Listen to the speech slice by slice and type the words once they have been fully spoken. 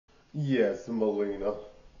Yes, Melina.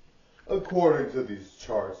 According to these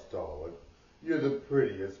charts, darling, you're the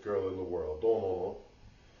prettiest girl in the world. Oh no.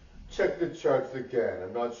 Check the charts again.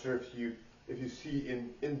 I'm not sure if you see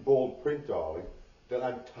in bold print, darling, that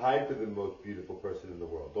I'm tied to the most beautiful person in the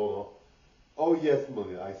world. Oh no. Oh yes,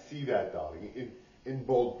 Melina, I see that, darling. In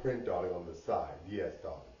bold print, darling, on the side. Yes,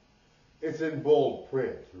 darling. It's in bold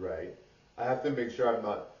print, right? I have to make sure I'm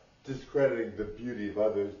not discrediting the beauty of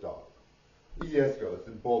others, darling. Yes, girl, it's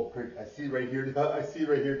in bold print. I see right here. I see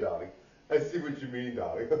right here, darling. I see what you mean,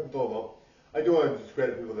 darling. Domo. I don't want to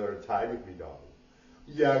discredit people that are tied with me, darling.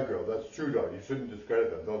 Yeah, girl, that's true, darling. You shouldn't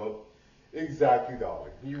discredit them, Domo. Exactly,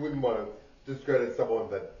 darling. You wouldn't want to discredit someone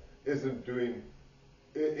that isn't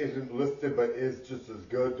listed but is just as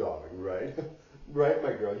good, darling, right? Right,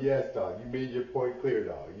 my girl. Yes, darling. You made your point clear,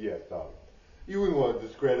 darling. Yes, darling. You wouldn't want to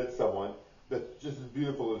discredit someone that's just as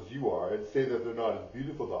beautiful as you are and say that they're not as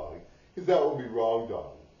beautiful, darling, because that would be wrong,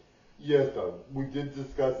 darling. Yes, darling. We did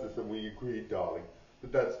discuss this and we agreed, darling,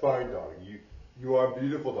 that that's fine, darling. You are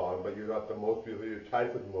beautiful, darling, but you're not the most beautiful. You're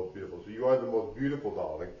tied for the most beautiful. So you are the most beautiful,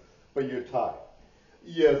 darling, but you're tied.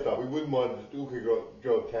 Yes, darling. We wouldn't want to just okay,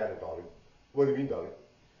 go can it, darling. What do you mean, darling?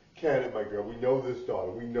 Can it, my girl? We know this,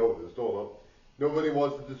 darling. We know this, don't know. Nobody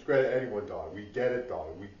wants to discredit anyone, darling. We get it,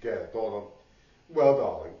 darling. We get it, don't know. Well,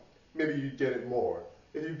 darling, maybe you'd get it more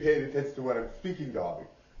if you paid attention to what I'm speaking, darling.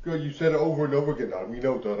 Girl, you said it over and over again, darling. We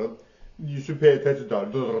know, darling. You should pay attention,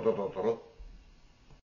 darling.